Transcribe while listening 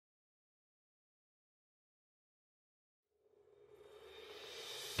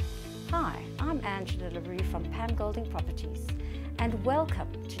Ange delivery from Pam Golding Properties, and welcome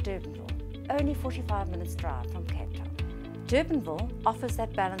to Durbanville, only 45 minutes drive from Cape Town. Durbanville offers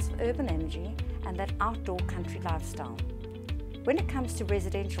that balance of urban energy and that outdoor country lifestyle. When it comes to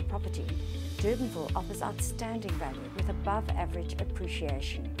residential property, Durbanville offers outstanding value with above average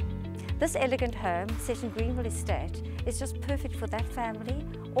appreciation. This elegant home set in Greenville Estate is just perfect for that family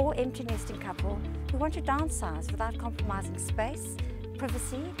or empty nesting couple who want to downsize without compromising space,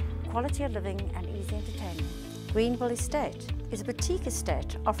 privacy, quality of living and easy entertainment. Greenville Estate is a boutique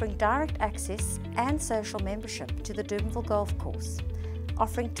estate offering direct access and social membership to the Durbanville Golf Course,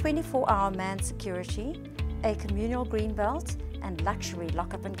 offering 24-hour manned security, a communal greenbelt and luxury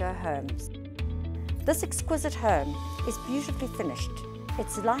lock-up-and-go homes. This exquisite home is beautifully finished.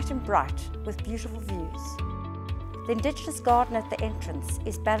 It's light and bright with beautiful views. The indigenous garden at the entrance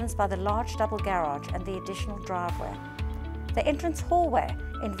is balanced by the large double garage and the additional driveway. The entrance hallway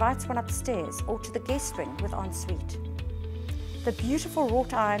invites one upstairs or to the guest wing with ensuite. The beautiful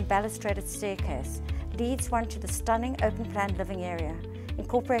wrought iron balustraded staircase leads one to the stunning open-plan living area,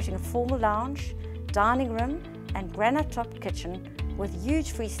 incorporating a formal lounge, dining room and granite-topped kitchen with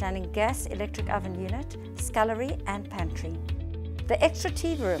huge freestanding gas electric oven unit, scullery and pantry. The extra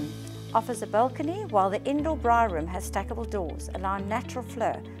tea room offers a balcony, while the indoor braai room has stackable doors, allowing natural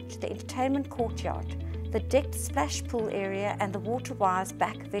flow to the entertainment courtyard, the decked splash pool area and the water wires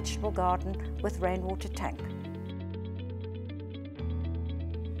back vegetable garden with rainwater tank.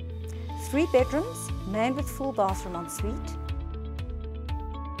 3 bedrooms, main with full bathroom ensuite,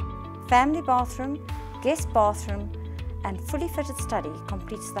 family bathroom, guest bathroom and fully fitted study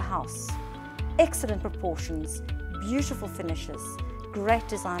completes the house. Excellent proportions, beautiful finishes, great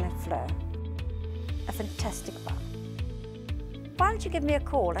design and flow. A fantastic buy. Why don't you give me a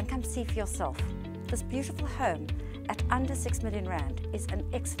call and come see for yourself? This beautiful home at under 6 million rand is an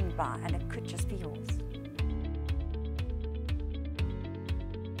excellent buy and it could just be yours.